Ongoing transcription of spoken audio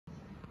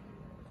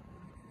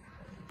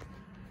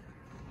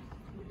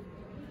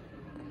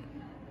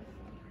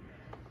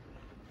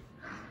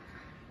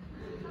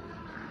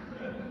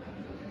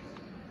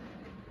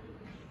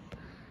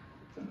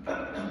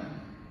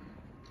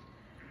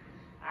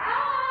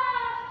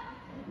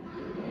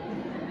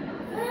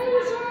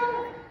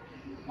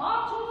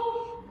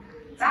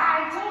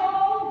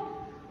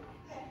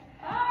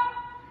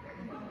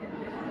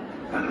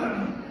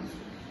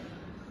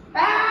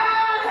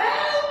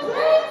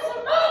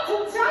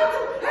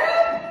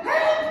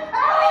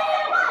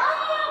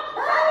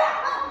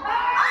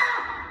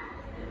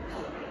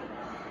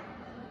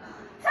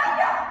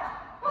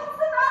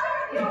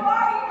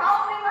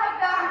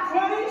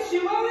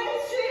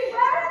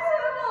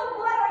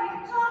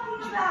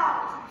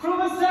Through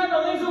the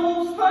circle, there's a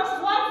wolf's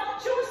first wife.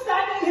 She was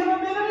standing here a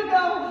minute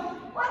ago.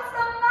 What's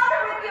the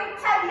matter with you,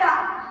 Tedya?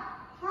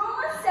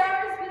 Rumor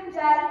Sarah's been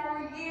dead for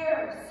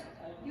years.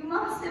 You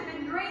must have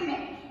been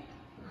dreaming.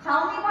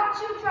 Tell me what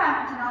you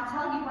dreamt, and I'll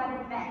tell you what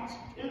it meant.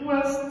 It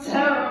was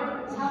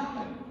terrible. Tell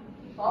me.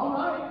 All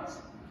right.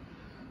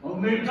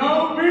 Only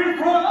don't be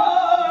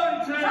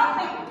frightened. Tell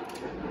me.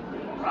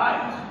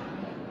 Right.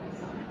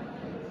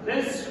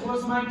 This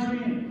was my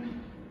dream.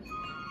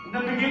 In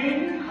the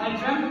beginning, I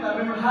dreamt that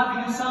we were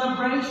having a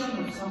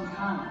celebration of some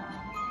kind.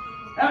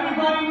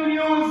 Everybody we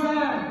knew was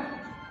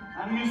there,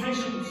 and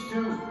musicians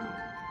too.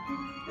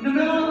 In the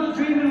middle of the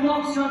dream, in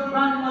walks your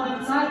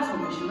grandmother Zaito,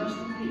 may she rest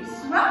in peace.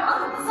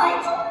 Grandmother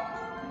Zaito?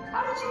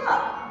 How did you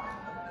look?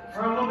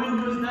 For a woman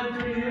who was dead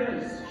 3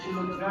 years, she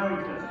looked very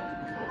good.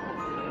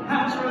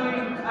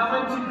 Naturally, I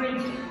went to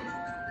greet her.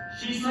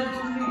 She said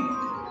to me,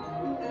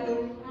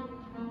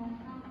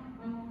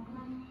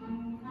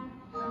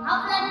 A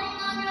blessing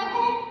on your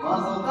head.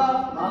 Mazel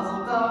tov, mazel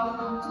tov.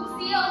 To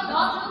see your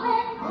daughter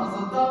wed.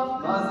 Mazel tov,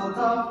 mazel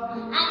tov.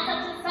 And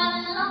such a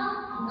son-in-law,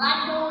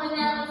 like no one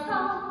ever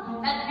saw.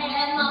 That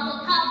hair mazel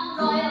tov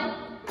royal.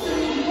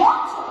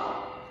 What?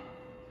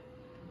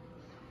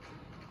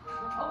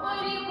 A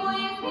worthy boy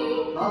is he.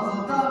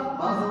 Mazel tov,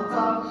 mazel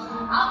tov.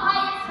 A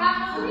pious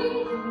family.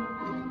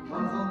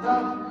 Mazel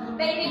tov.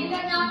 Baby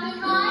turned out to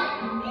ride.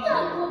 The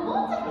young will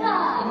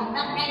multiply.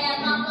 That hair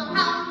mazel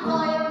tov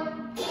royal.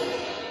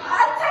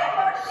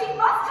 Taylor, she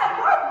must have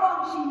heard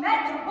wrong. She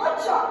meant a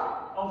butcher.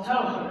 I'll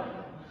tell her.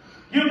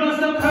 You must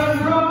have heard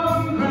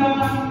from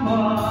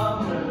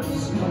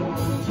grandmother's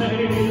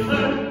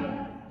Taylor.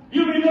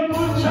 You mean the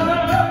butcher,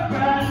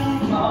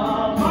 grandma.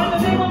 By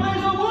the name of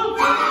there's a wolf.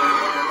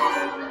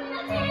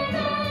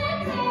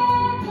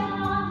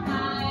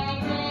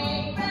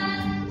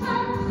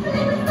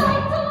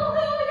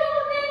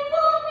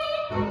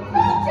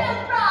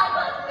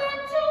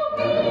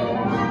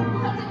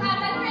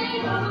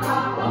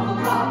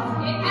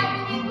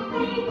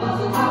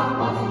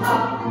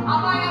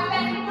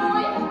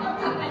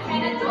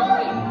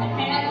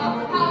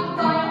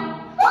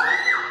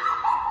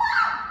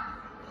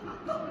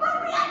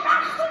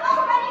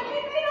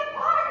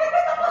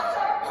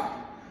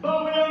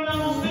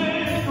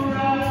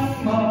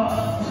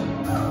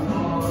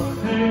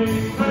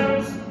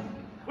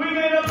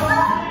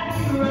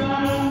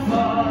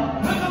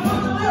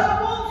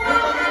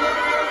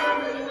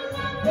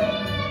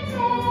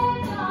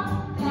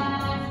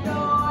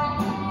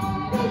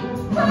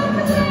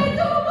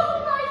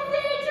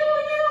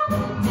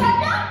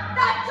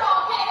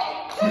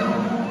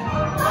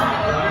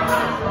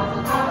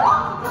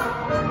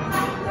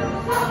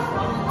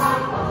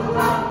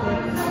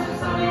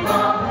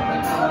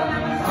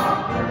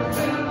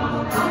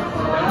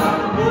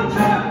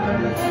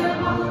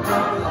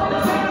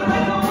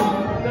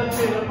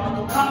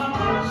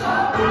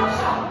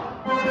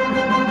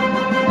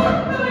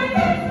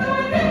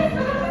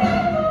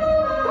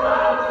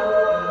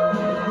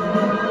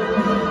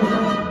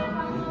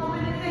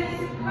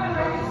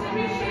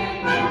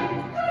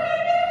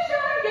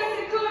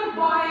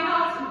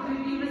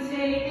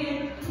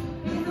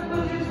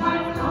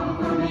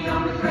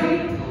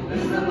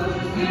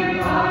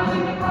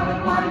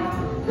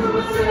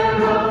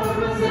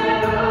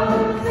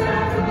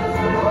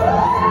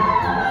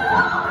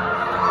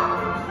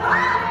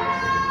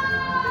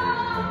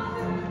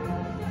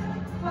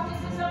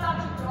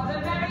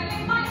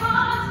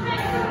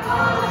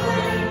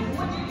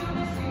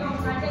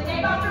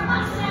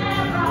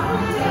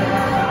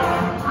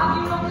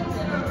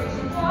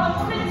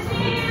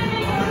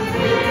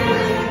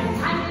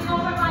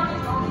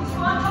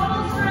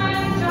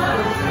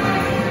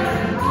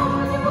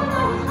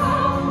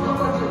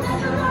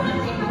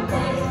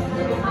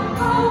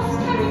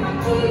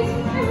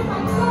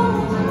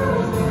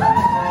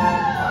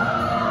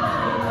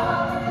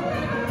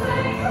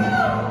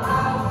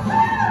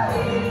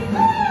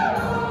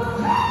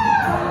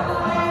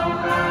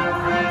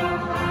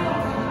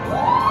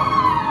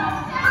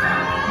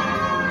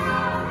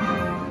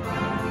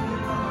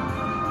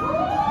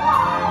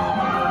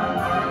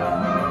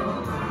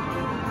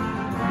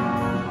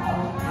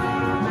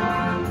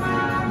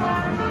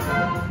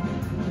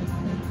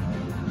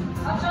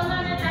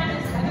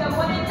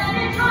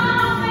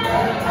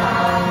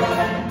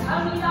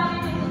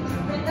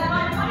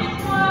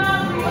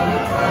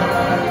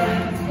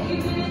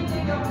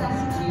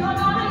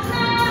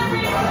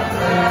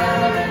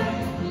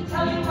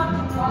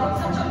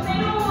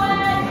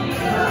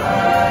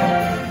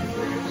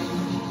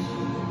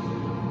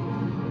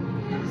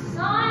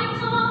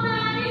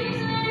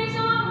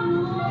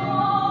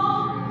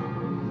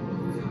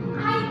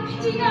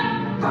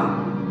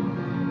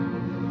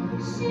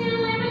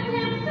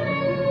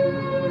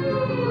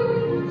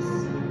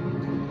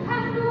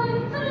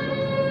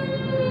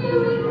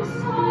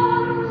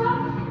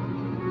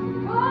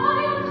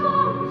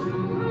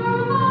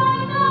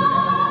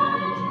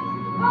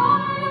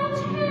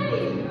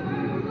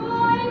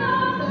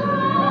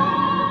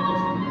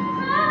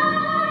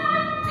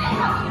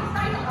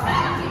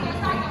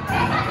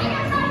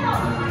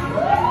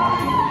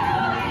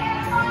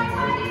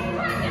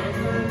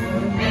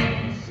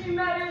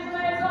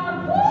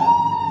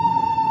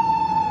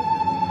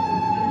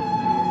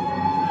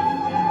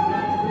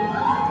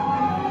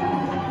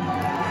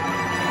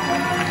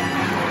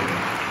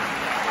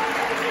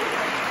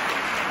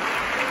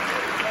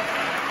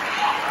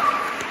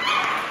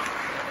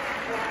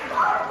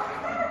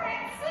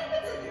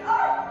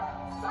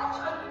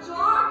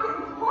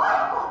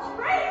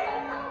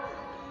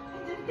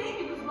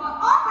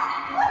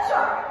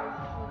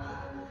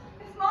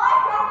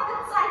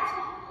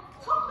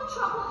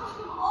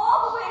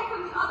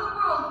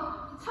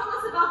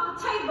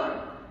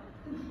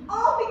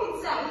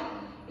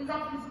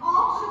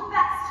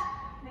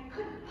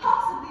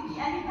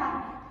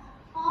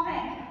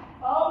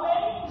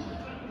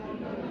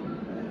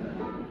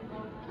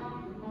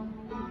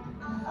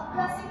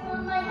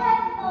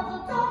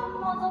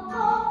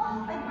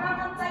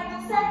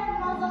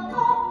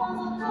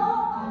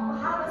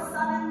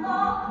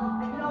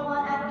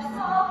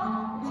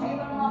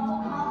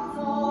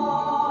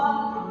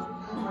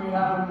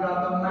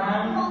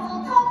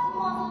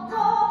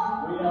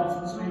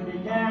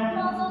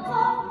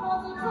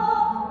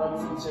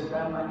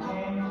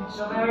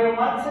 Harry,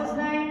 what's his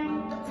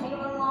name? The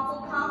tailor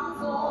muscle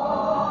comes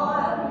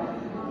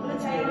on. The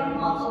tailor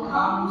muscle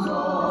comes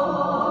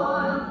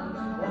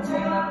on. The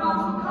tailor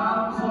muscle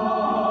comes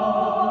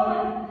on.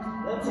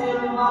 The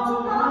tailor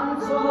muscle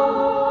comes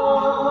on.